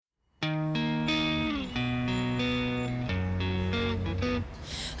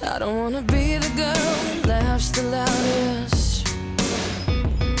I don't wanna be the girl that laughs the loudest,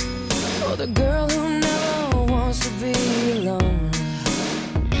 or the girl who never wants to be alone.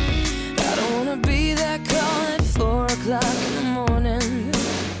 I don't wanna be that call at 4 o'clock in the morning,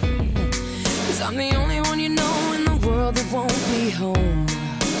 'cause I'm the only one you know in the world that won't be home.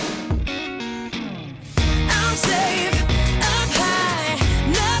 I'm safe up high,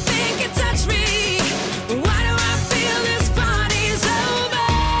 nothing can touch me. Why do I feel this party's over?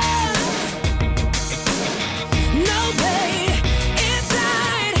 No pain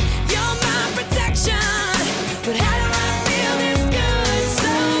inside, you're my protection. But how do I feel this good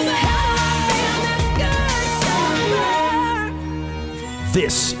sober? How do I feel this good sober?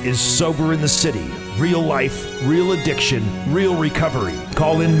 This is Sober in the City. Real life, real addiction, real recovery.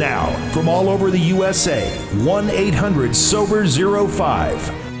 Call in now from all over the USA.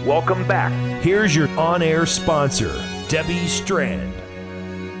 1-800-SOBER-05. Welcome back. Here's your on-air sponsor, Debbie Strand.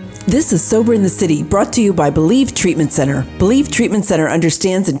 This is Sober in the City, brought to you by Believe Treatment Center. Believe Treatment Center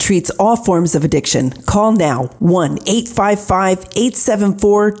understands and treats all forms of addiction. Call now,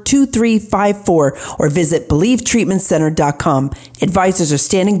 1-855-874-2354, or visit BelieveTreatmentCenter.com. Advisors are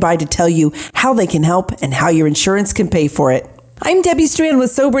standing by to tell you how they can help and how your insurance can pay for it. I'm Debbie Strand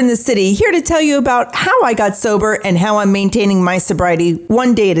with Sober in the City, here to tell you about how I got sober and how I'm maintaining my sobriety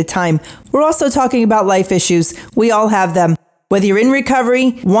one day at a time. We're also talking about life issues. We all have them. Whether you're in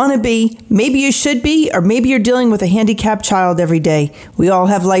recovery, want to be, maybe you should be, or maybe you're dealing with a handicapped child every day. We all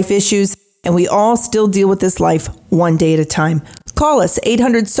have life issues, and we all still deal with this life one day at a time. Call us,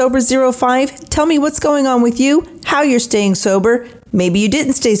 800-SOBER-05. Tell me what's going on with you, how you're staying sober. Maybe you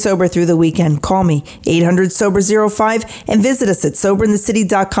didn't stay sober through the weekend. Call me, 800-SOBER-05, and visit us at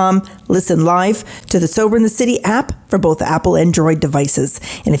SoberInTheCity.com. Listen live to the Sober in the City app for both Apple and Android devices.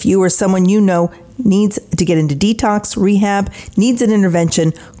 And if you or someone you know needs to get into detox, rehab, needs an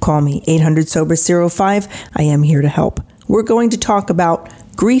intervention, call me, 800-SOBER-05. I am here to help. We're going to talk about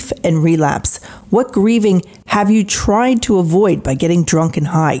grief and relapse. What grieving have you tried to avoid by getting drunk and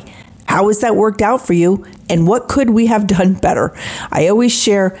high? How has that worked out for you? And what could we have done better? I always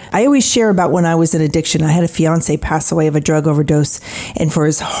share about when I was in addiction. I had a fiance pass away of a drug overdose. And for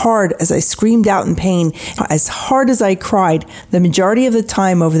as hard as I screamed out in pain, as hard as I cried, the majority of the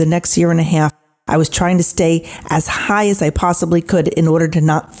time over the next year and a half, I was trying to stay as high as I possibly could in order to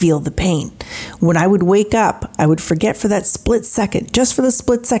not feel the pain. When I would wake up, I would forget for that split second, just for the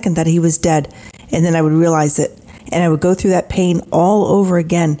split second, that he was dead. And then I would realize it. And I would go through that pain all over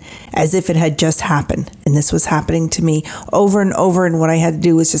again as if it had just happened. And this was happening to me over and over. And what I had to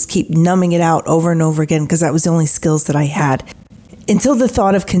do was just keep numbing it out over and over again, because that was the only skills that I had. Until the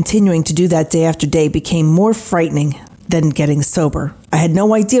thought of continuing to do that day after day became more frightening than getting sober. I had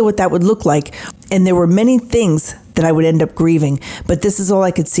no idea what that would look like. And there were many things that I would end up grieving. But this is all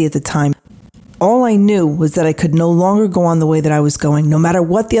I could see at the time. All I knew was that I could no longer go on the way that I was going. No matter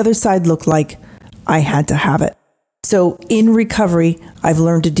what the other side looked like, I had to have it. So in recovery, I've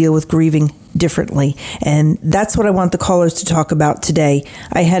learned to deal with grieving differently. And that's what I want the callers to talk about today.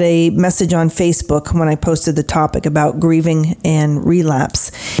 I had a message on Facebook when I posted the topic about grieving and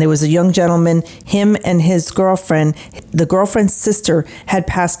relapse. There was a young gentleman, him and his girlfriend. The girlfriend's sister had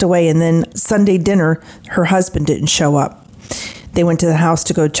passed away, and then Sunday dinner, her husband didn't show up. They went to the house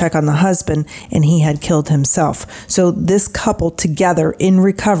to go check on the husband, and he had killed himself. So this couple together in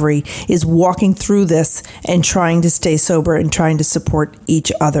recovery is walking through this and trying to stay sober and trying to support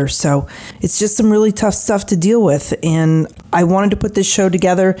each other. So it's just some really tough stuff to deal with. And I wanted to put this show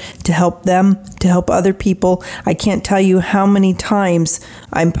together to help them, to help other people. I can't tell you how many times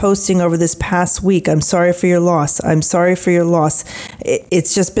I'm posting over this past week, I'm sorry for your loss. I'm sorry for your loss.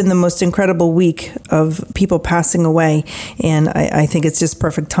 It's just been the most incredible week of people passing away. And I think it's just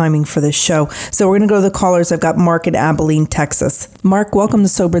perfect timing for this show. So we're going to go to the callers. I've got Mark in Abilene, Texas. Mark, welcome to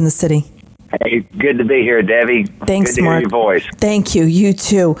Sober in the City. Hey, good to be here, Debbie. Thanks, good to Mark. hear your voice. Thank you. You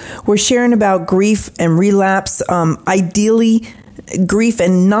too. We're sharing about grief and relapse. Ideally, grief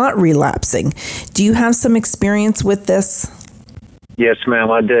and not relapsing. Do you have some experience with this? Yes, ma'am,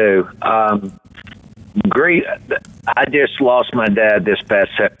 I do. Grief. I just lost my dad this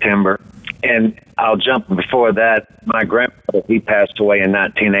past September, and I'll jump before that. My grandfather, he passed away in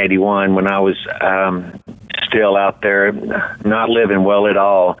 1981 when I was still out there, not living well at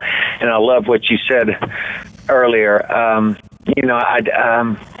all. And I love what you said earlier.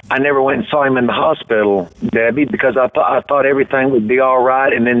 I never went and saw him in the hospital, Debbie, because I thought everything would be all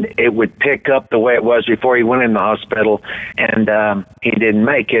right, and then it would pick up the way it was before he went in the hospital, and he didn't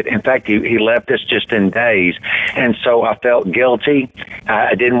make it. In fact, he left us just in days, and so I felt guilty.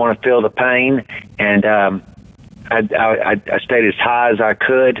 I didn't want to feel the pain, and I stayed as high as I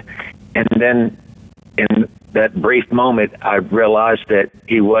could, and then in that brief moment, I realized that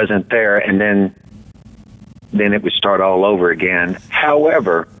he wasn't there, and then it would start all over again.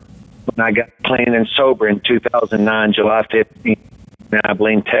 However, when I got clean and sober in 2009, July 15th, in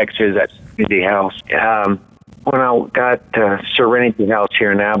Abilene, Texas, at Serenity House. When I got Serenity House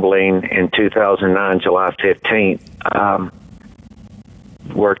here in Abilene in 2009, July 15th,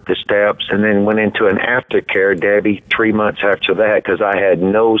 worked the steps and then went into an aftercare, Debbie, 3 months after that, because I had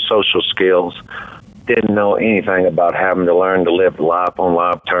no social skills, didn't know anything about having to learn to live life on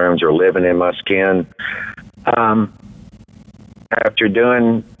life terms or living in my skin. After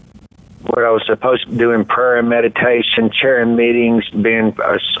doing what I was supposed to do in prayer and meditation, chairing meetings, being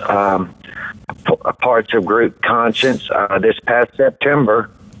parts of group conscience, this past September,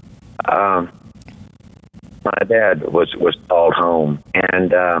 my dad was called home.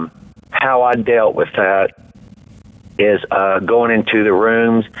 And how I dealt with that is going into the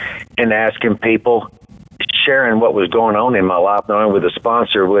rooms and asking people, sharing what was going on in my life, not only with the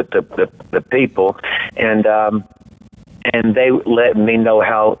sponsor, with the people, and they let me know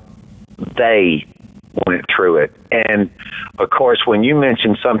how they went through it. And of course, when you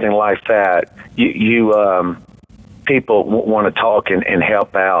mention something like that, you people want to talk and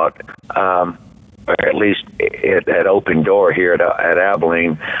help out. Or at least at Open Door here at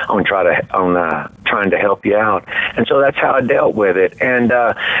Abilene, trying to help you out, and so that's how I dealt with it. And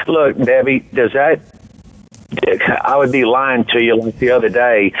look, Debbie, I would be lying to you. Like the other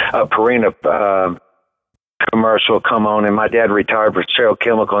day, a Purina commercial come on, and my dad retired for Shell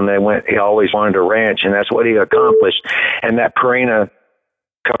Chemical, and he always wanted to ranch, and that's what he accomplished. And that Purina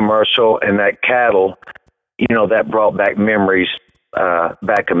commercial and that cattle, that brought back memories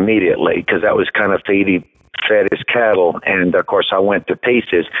back immediately, because that was kind of he fed his cattle, and of course I went to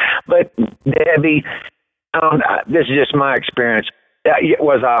pieces. But Debbie, this is just my experience.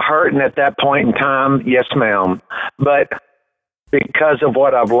 Was I hurting at that point in time? Yes, ma'am. But because of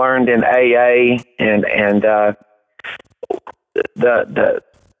what I've learned in AA and the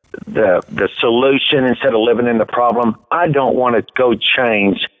solution instead of living in the problem, I don't want to go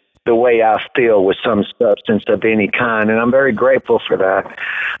change the way I feel with some substance of any kind, and I'm very grateful for that.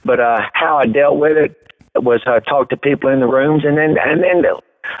 But how I dealt with it was I talked to people in the rooms, and then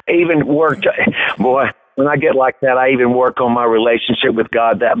even worked. Boy, when I get like that, I even work on my relationship with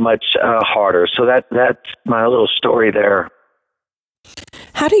God that much harder. So that's my little story there.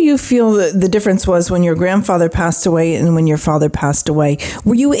 How do you feel the difference was when your grandfather passed away and when your father passed away?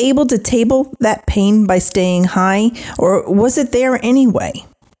 Were you able to table that pain by staying high, or was it there anyway?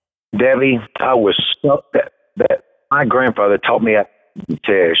 Debbie, I was so that my grandfather taught me how to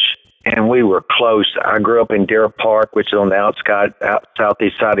fish, and we were close. I grew up in Deer Park, which is on the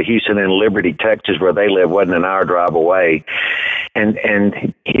southeast side of Houston, and Liberty, Texas, where they live, wasn't an hour drive away. And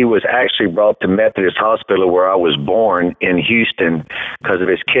he was actually brought to Methodist Hospital, where I was born, in Houston, because of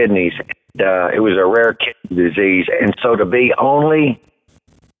his kidneys. It was a rare kidney disease, and so to be only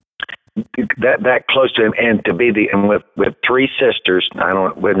that close to him, and to be with three sisters,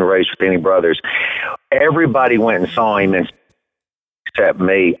 wasn't raised with any brothers. Everybody went and saw him, except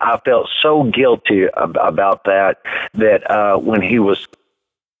me. I felt so guilty about that when he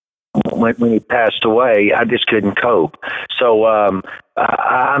passed away, I just couldn't cope. So I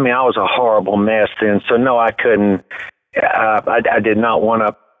was a horrible mess then. So no, I couldn't. I did not want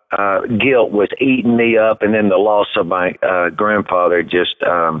to. Guilt was eating me up, and then the loss of my grandfather just.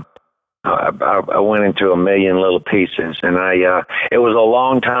 I went into a million little pieces, and it was a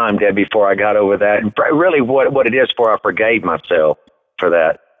long time, Deb, before I got over that. And really what it is for, I forgave myself for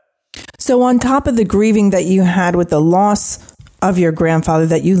that. So on top of the grieving that you had with the loss of your grandfather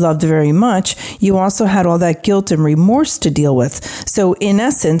that you loved very much, you also had all that guilt and remorse to deal with. So in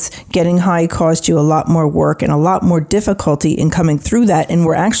essence, getting high caused you a lot more work and a lot more difficulty in coming through that, and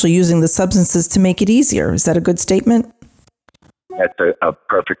we're actually using the substances to make it easier. Is that a good statement? That's a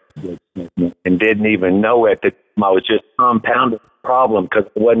perfect statement, and didn't even know it. I was just compounding the problem because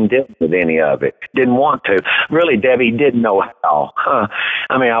I wasn't dealing with any of it. Didn't want to. Really, Debbie, didn't know how. I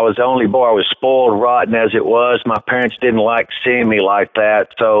was the only boy. I was spoiled rotten as it was. My parents didn't like seeing me like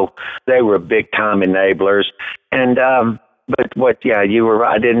that, so they were big-time enablers. And you were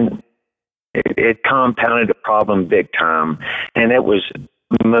right. It compounded the problem big time, and it was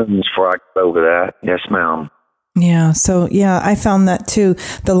moons before I got over that. Yes, ma'am. Yeah. So, I found that too.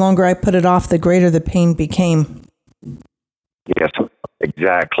 The longer I put it off, the greater the pain became. Yes,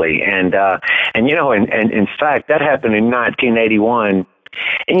 exactly. And in fact, that happened in 1981.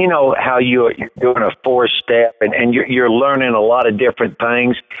 And you know how you're doing a 4-step and you're learning a lot of different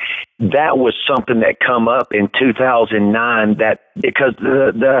things. That was something that come up in 2009 that because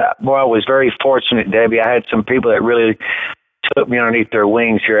I was very fortunate, Debbie. I had some people that really took me underneath their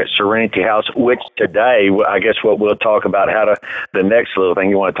wings here at Serenity House, which today, I guess what we'll talk about, the next little thing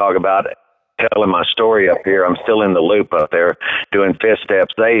you want to talk about, telling my story up here. I'm still in the loop up there doing 5th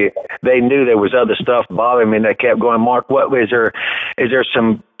steps. They knew there was other stuff bothering me, and they kept going, Mark, what is there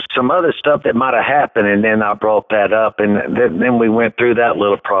some other stuff that might have happened? And then I brought that up, and then we went through that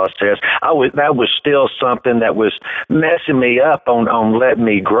little process. That was still something that was messing me up on letting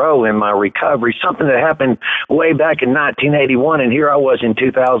me grow in my recovery, something that happened way back in 1981, and here I was in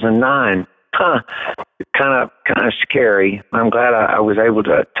 2009. Kind of scary. I'm glad I was able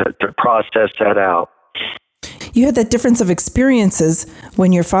to process that out. You had that difference of experiences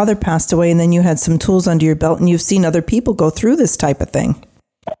when your father passed away, and then you had some tools under your belt, and you've seen other people go through this type of thing.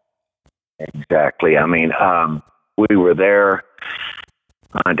 Exactly. I mean, we were there.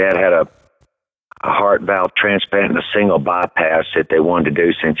 My dad had a heart valve transplant and a single bypass that they wanted to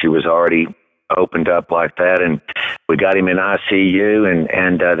do since he was already opened up like that, and we got him in ICU,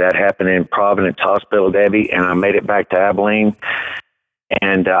 and that happened in Providence Hospital, Debbie, and I made it back to Abilene,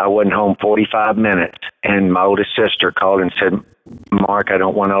 and I wasn't home 45 minutes, and my oldest sister called and said, Mark, I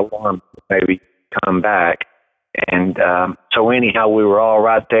don't want to alarm, maybe come back, and so anyhow, we were all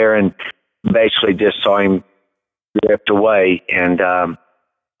right there, and basically just saw him drift away, and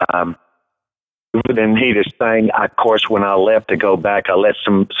the neatest thing, of course, when I left to go back, I let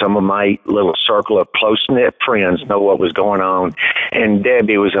some of my little circle of close-knit friends know what was going on. And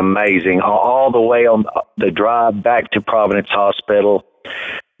Debbie was amazing. All the way on the drive back to Providence Hospital,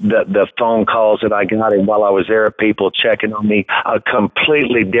 the phone calls that I got, and while I was there, people checking on me, a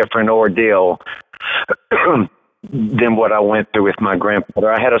completely different ordeal than what I went through with my grandfather.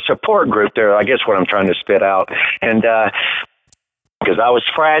 I had a support group there, I guess what I'm trying to spit out. And because I was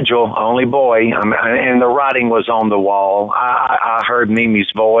fragile, only boy, and the writing was on the wall. I heard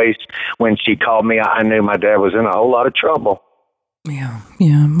Mimi's voice when she called me. I knew my dad was in a whole lot of trouble. Yeah.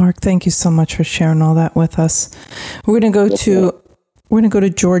 Mark, thank you so much for sharing all that with us. We're going to go to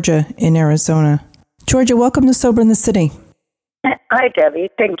Georgia in Arizona. Georgia, welcome to Sober in the City. Hi, Debbie.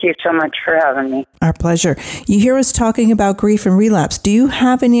 Thank you so much for having me. Our pleasure. You hear us talking about grief and relapse. Do you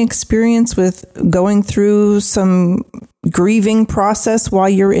have any experience with going through some grieving process while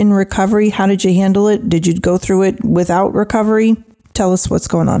you're in recovery? How did you handle it? Did you go through it without recovery? Tell us what's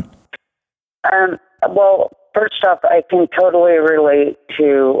going on. Well, first off, I can totally relate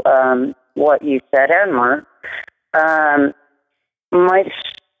to what you said, and Mark.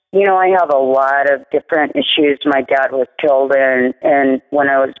 I have a lot of different issues. My dad was killed in when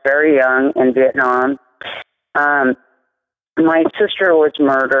I was very young in Vietnam. My sister was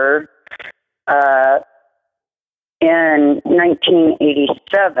murdered in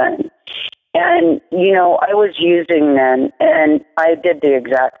 1987. And, I was using then, and I did the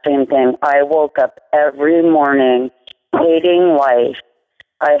exact same thing. I woke up every morning hating life.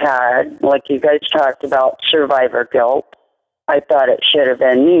 I had, like you guys talked about, survivor guilt. I thought it should have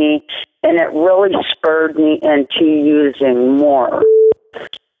been me, and it really spurred me into using more.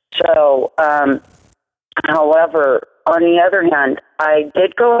 So, however, on the other hand, I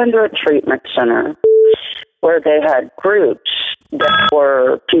did go into a treatment center where they had groups that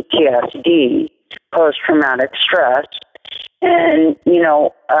were PTSD, post-traumatic stress, and,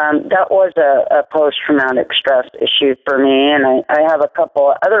 that was a post-traumatic stress issue for me, and I have a couple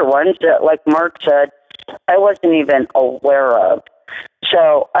of other ones that, like Mark said, I wasn't even aware of.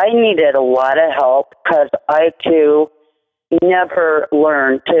 So I needed a lot of help because I, too, never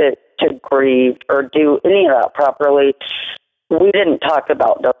learned to grieve or do any of that properly. We didn't talk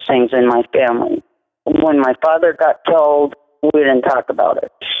about those things in my family. When my father got killed, we didn't talk about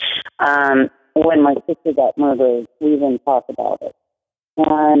it. When my sister got murdered, we didn't talk about it.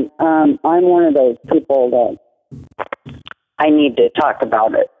 And I'm one of those people that I need to talk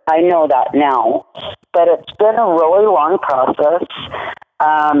about it. I know that now, but it's been a really long process,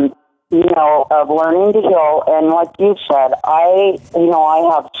 of learning to heal. And like you said, I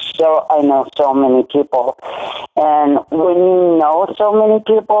know so many people, and when you know so many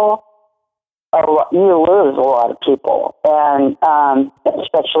people, you lose a lot of people, and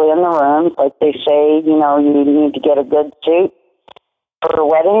especially in the rooms, like they say, you need to get a good suit for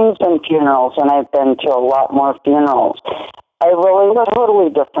weddings and funerals, and I've been to a lot more funerals. I really was totally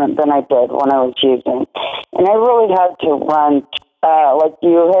different than I did when I was using. And I really had to run, like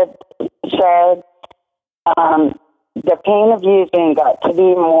you had said, the pain of using got to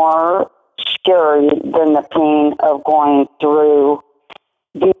be more scary than the pain of going through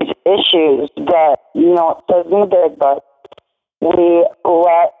issues that, it says in the big book, we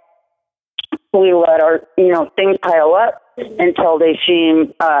let our, things pile up until they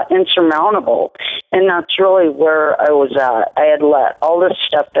seem insurmountable. And that's really where I was at. I had let all this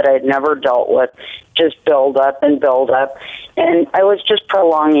stuff that I had never dealt with just build up and build up. And I was just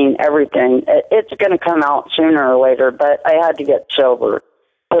prolonging everything. It's going to come out sooner or later, but I had to get sober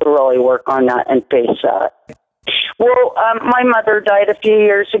to really work on that and face that. Well, my mother died a few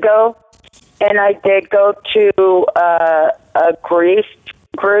years ago, and I did go to a grief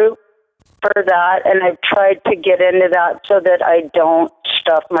group for that, and I've tried to get into that so that I don't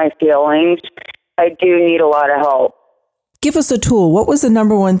stuff my feelings. I do need a lot of help. Give us a tool. What was the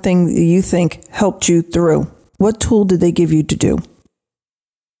number one thing that you think helped you through? What tool did they give you to do?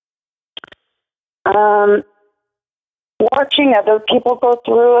 Watching other people go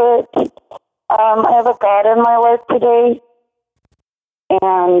through it. I have a God in my life today,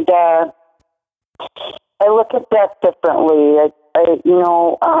 and I look at death differently.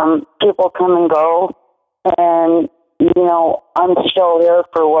 People come and go, and, I'm still here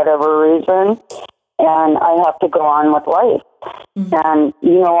for whatever reason, and I have to go on with life. Mm-hmm. And,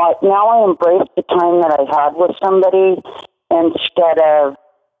 now I embrace the time that I had with somebody instead of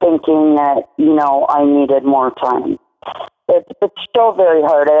thinking that, I needed more time. It's still very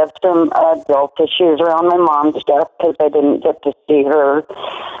hard. I have some guilt issues around my mom's death because I didn't get to see her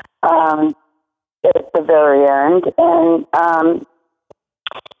at the very end. And,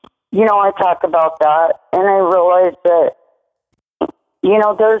 I talk about that, and I realize that,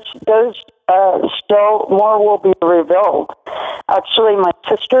 there's still more will be revealed. Actually, my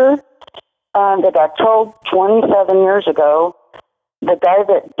sister that got killed 27 years ago, the guy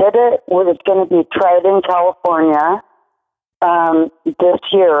that did it was going to be tried in California this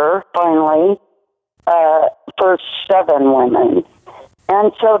year, finally, for 7 women.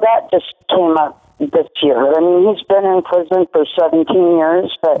 And so that just came up this year. I mean, he's been in prison for 17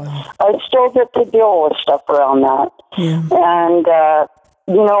 years, but wow. I still get to deal with stuff around that. Yeah. And,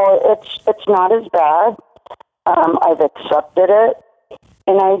 it's not as bad. I've accepted it.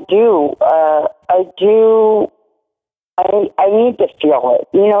 And I need to feel it.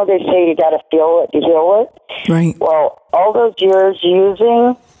 They say you got to feel it to heal it. Right. Well, all those years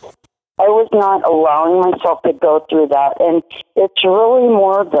using, I was not allowing myself to go through that. And it's really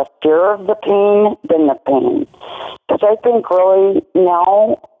more the fear of the pain than the pain. Because I think really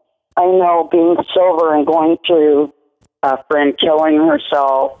now I know being sober and going through a friend killing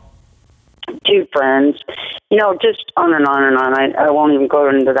herself, 2 friends, just on and on and on. I won't even go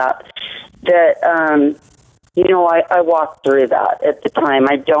into that. I walked through that at the time.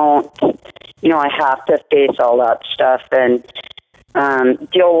 I don't, I have to face all that stuff and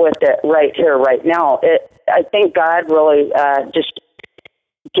deal with it right here, right now. I think God really just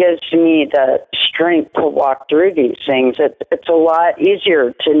gives me the strength to walk through these things. It's a lot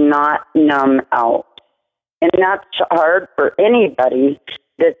easier to not numb out. And that's hard for anybody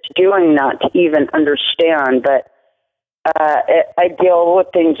that's doing that to even understand, but I deal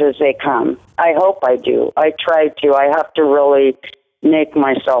with things as they come. I hope I do. I try to. I have to really make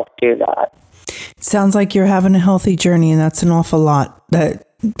myself do that. Sounds like you're having a healthy journey, and that's an awful lot.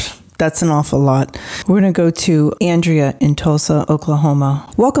 That's an awful lot. We're going to go to Andrea in Tulsa, Oklahoma.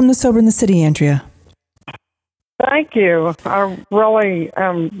 Welcome to Sober in the City, Andrea. Thank you. I really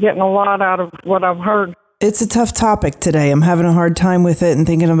am getting a lot out of what I've heard. It's a tough topic today. I'm having a hard time with it and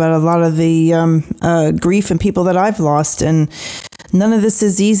thinking about a lot of the grief and people that I've lost, and none of this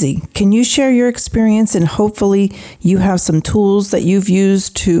is easy. Can you share your experience, and hopefully you have some tools that you've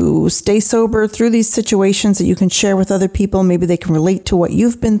used to stay sober through these situations that you can share with other people? Maybe they can relate to what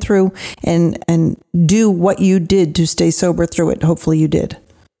you've been through and do what you did to stay sober through it. Hopefully you did.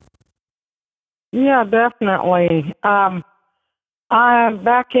 Yeah, definitely.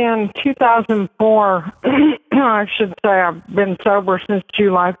 Back in 2004, I should say I've been sober since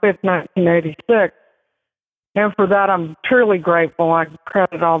July 5th, 1986. And for that, I'm truly grateful. I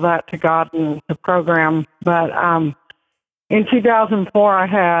credit all that to God and the program. But in 2004, I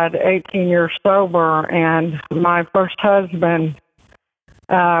had 18 years sober, and my first husband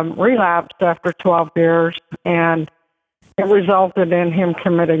relapsed after 12 years, and it resulted in him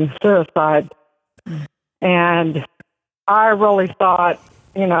committing suicide. And I really thought,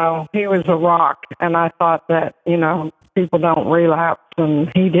 he was a rock, and I thought that, people don't relapse, and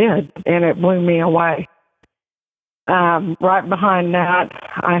he did, and it blew me away. Right behind that,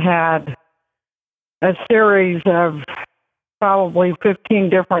 I had a series of probably 15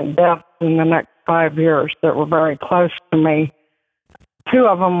 different deaths in the next 5 years that were very close to me. 2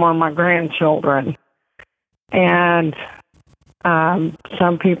 of them were my grandchildren. And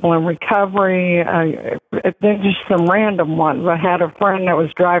some people in recovery, then just some random ones. I had a friend that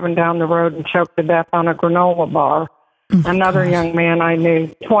was driving down the road and choked to death on a granola bar. Another young man I knew,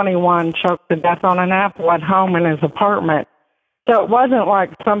 21, choked to death on an apple at home in his apartment. So it wasn't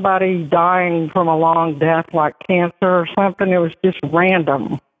like somebody dying from a long death like cancer or something. It was just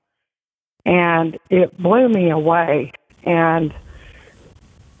random. And it blew me away. And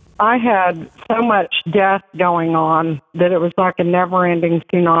I had so much death going on that it was like a never-ending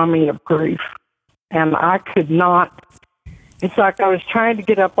tsunami of grief. And I could not, it's like I was trying to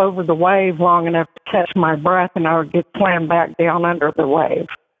get up over the wave long enough to catch my breath, and I would get slammed back down under the wave.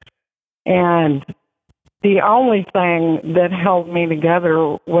 And the only thing that held me together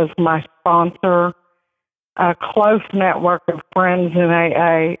was my sponsor, a close network of friends in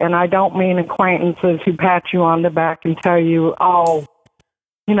AA, and I don't mean acquaintances who pat you on the back and tell you, oh,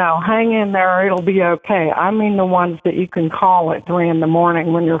 you know, hang in there, it'll be okay. I mean the ones that you can call at 3 a.m.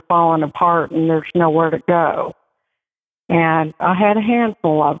 when you're falling apart and there's nowhere to go. And I had a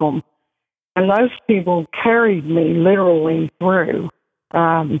handful of them. And those people carried me literally through.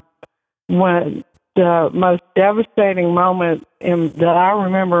 When the most devastating moment that I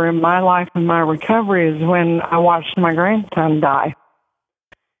remember in my life and my recovery is when I watched my grandson die.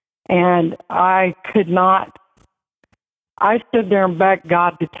 And I could not, I stood there and begged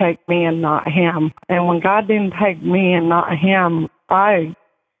God to take me and not him. And when God didn't take me and not him,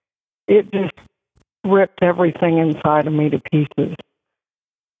 it just ripped everything inside of me to pieces.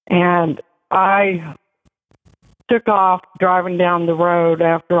 And I took off driving down the road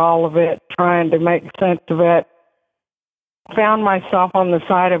after all of it, trying to make sense of it. Found myself on the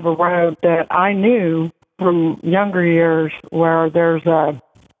side of a road that I knew from younger years where there's a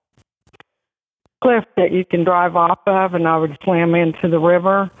cliff that you can drive off of, and I would slam into the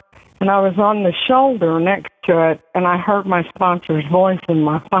river. And I was on the shoulder next to it, and I heard my sponsor's voice in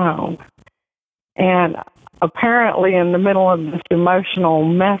my phone. And apparently in the middle of this emotional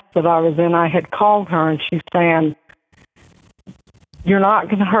mess that I was in, I had called her, and she's saying, "You're not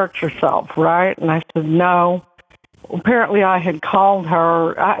going to hurt yourself, right?" And I said, "No." Apparently I had called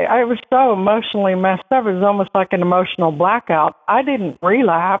her. I was so emotionally messed up. It was almost like an emotional blackout. I didn't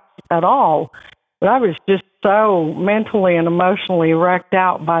relapse at all, but I was just so mentally and emotionally wrecked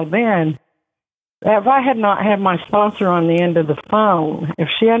out by then. If I had not had my sponsor on the end of the phone, if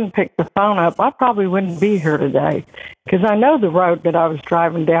she hadn't picked the phone up, I probably wouldn't be here today, because I know the road that I was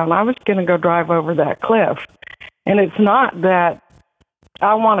driving down. I was going to go drive over that cliff. And it's not that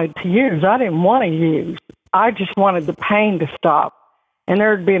I wanted to use. I didn't want to use. I just wanted the pain to stop. And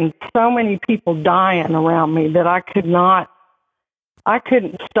there had been so many people dying around me that I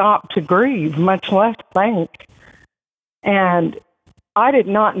couldn't stop to grieve, much less think. And I did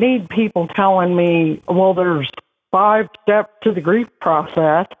not need people telling me, well, there's 5 steps to the grief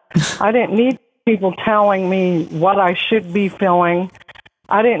process. I didn't need people telling me what I should be feeling.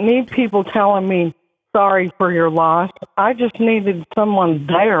 I didn't need people telling me, sorry for your loss. I just needed someone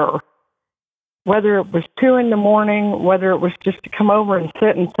there, whether it was 2 a.m, whether it was just to come over and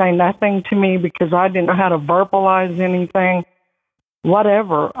sit and say nothing to me because I didn't know how to verbalize anything,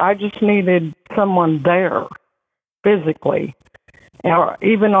 whatever. I just needed someone there physically, or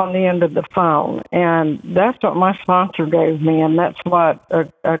even on the end of the phone. And that's what my sponsor gave me, and that's what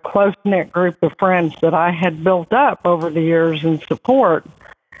a close-knit group of friends that I had built up over the years in support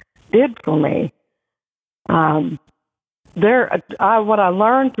did for me. What I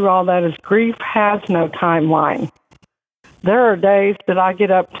learned through all that is grief has no timeline. There are days that I get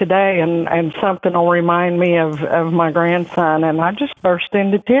up today and something will remind me of my grandson, and I just burst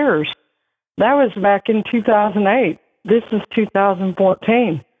into tears. That was back in 2008. This is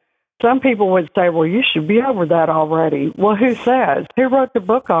 2014. Some people would say, well, you should be over that already. Well, who says? Who wrote the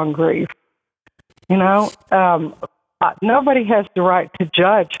book on grief? You know, nobody has the right to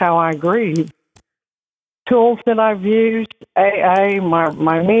judge how I grieve. Tools that I've used, AA,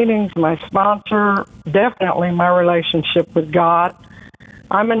 my meetings, my sponsor, definitely my relationship with God.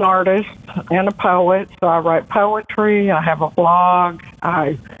 I'm an artist and a poet, so I write poetry, I have a blog,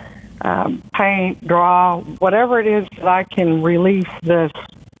 I paint, draw, whatever it is that I can release this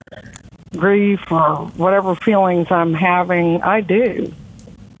grief or whatever feelings I'm having, I do.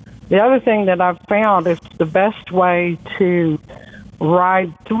 The other thing that I've found is the best way to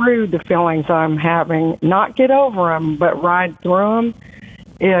ride through the feelings I'm having, not get over them, but ride through them,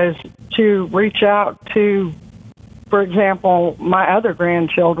 is to reach out to, for example, my other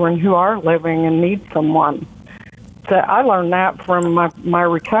grandchildren who are living and need someone. So I learned that from my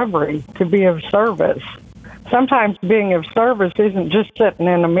recovery, to be of service. Sometimes being of service isn't just sitting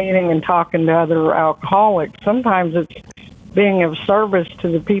in a meeting and talking to other alcoholics. Sometimes it's being of service to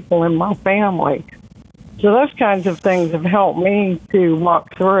the people in my family. So those kinds of things have helped me to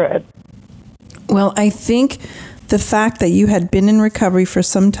walk through it. Well, I think the fact that you had been in recovery for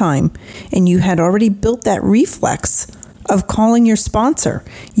some time and you had already built that reflex of calling your sponsor,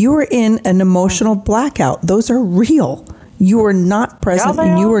 you were in an emotional blackout. Those are real. You are not present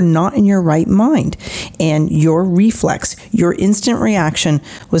and you are not in your right mind. And your reflex, your instant reaction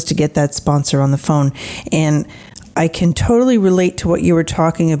was to get that sponsor on the phone. And I can totally relate to what you were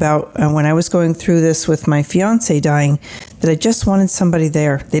talking about when I was going through this with my fiance dying, that I just wanted somebody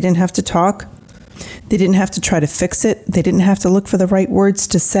there. They didn't have to talk. They didn't have to try to fix it. They didn't have to look for the right words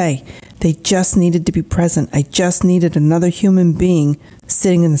to say. They just needed to be present. I just needed another human being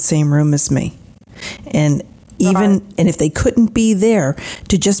sitting in the same room as me. And if they couldn't be there,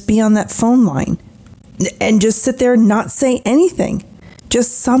 to just be on that phone line and just sit there and not say anything.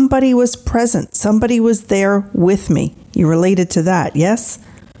 Just somebody was present. Somebody was there with me. You related to that, yes?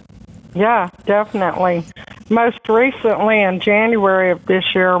 Yeah, definitely. Most recently, in January of this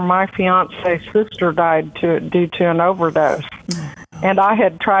year, my fiance's sister died due to an overdose. And I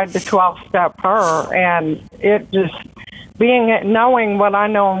had tried to 12-step her, and it just, knowing what I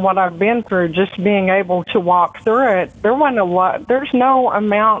know and what I've been through, just being able to walk through it, there's no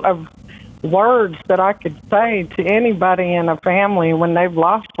amount of words that I could say to anybody in a family when they've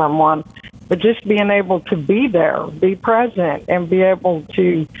lost someone, but just being able to be there, be present, and be able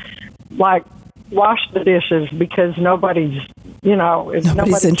to, like, wash the dishes because nobody's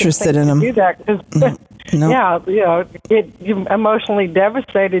interested in them. Do that 'cause, no. you're emotionally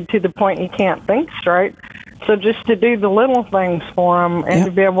devastated to the point you can't think straight. So just to do the little things for them and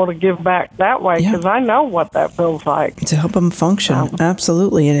to be able to give back that way, because I know what that feels like. To help them function,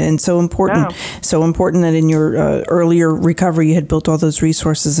 absolutely. And so important that in your earlier recovery you had built all those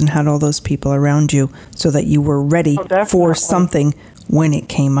resources and had all those people around you so that you were ready for something when it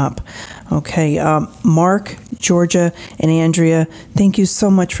came up. Okay, Mark, Georgia, and Andrea, thank you so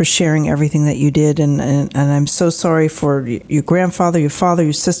much for sharing everything that you did, and I'm so sorry for your grandfather, your father,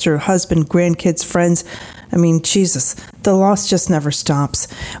 your sister, husband, grandkids, friends. I mean, Jesus, the loss just never stops.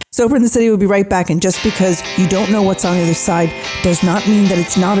 Sober in the City will be right back, and just because you don't know what's on the other side does not mean that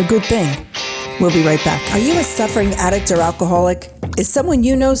it's not a good thing. We'll be right back. Are you a suffering addict or alcoholic? Is someone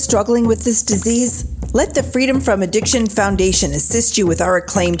you know struggling with this disease? Let the Freedom from Addiction Foundation assist you with our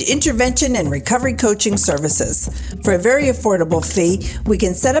acclaimed intervention and recovery coaching services. For a very affordable fee, we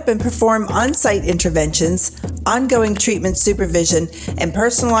can set up and perform on-site interventions, ongoing treatment supervision, and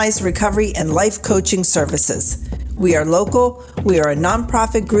personalized recovery and life coaching services. We are local, we are a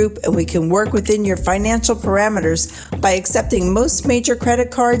nonprofit group, and we can work within your financial parameters by accepting most major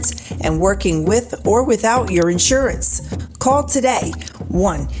credit cards and working with or without your insurance. Call today,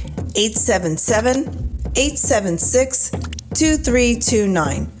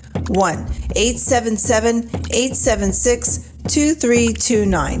 1-877-876-2329.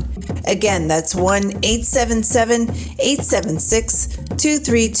 1-877-876-2329. Again, that's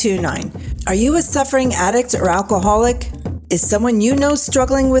 1-877-876-2329. Are you a suffering addict or alcoholic? Is someone you know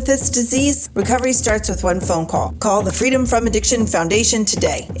struggling with this disease? Recovery starts with one phone call. Call the Freedom from Addiction Foundation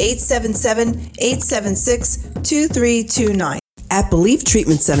today, 877-876-2329. At Believe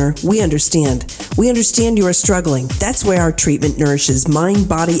Treatment Center, we understand. We understand you are struggling. That's why our treatment nourishes mind,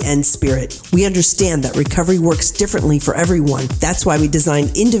 body, and spirit. We understand that recovery works differently for everyone. That's why we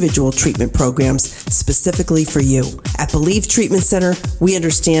designed individual treatment programs specifically for you. At Believe Treatment Center, we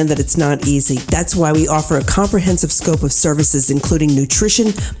understand that it's not easy. That's why we offer a comprehensive scope of services including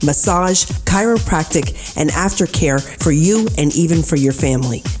nutrition, massage, chiropractic, and aftercare for you and even for your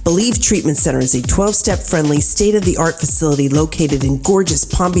family. Believe Treatment Center is a 12-step friendly, state-of-the-art facility located in gorgeous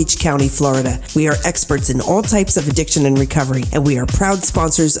Palm Beach County, Florida. We are experts in all types of addiction and recovery, and we are proud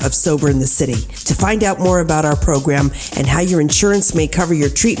sponsors of Sober in the City. To find out more about our program and how your insurance may cover your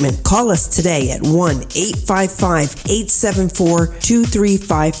treatment, call us today at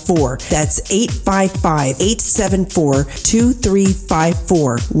 1-855-874-2354. That's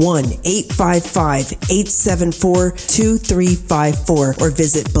 855-874-2354. 1-855-874-2354. Or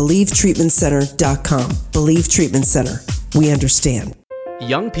visit BelieveTreatmentCenter.com. Believe Treatment Center. We understand.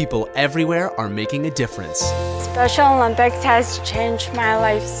 Young people everywhere are making a difference. Special Olympics has changed my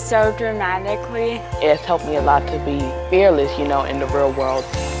life so dramatically. It's helped me a lot to be fearless, in the real world.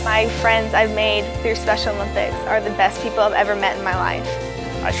 My friends I've made through Special Olympics are the best people I've ever met in my life.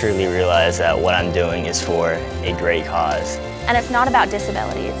 I truly realize that what I'm doing is for a great cause. And it's not about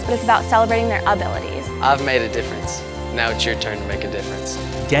disabilities, but it's about celebrating their abilities. I've made a difference. Now it's your turn to make a difference.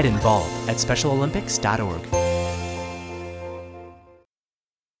 Get involved at SpecialOlympics.org.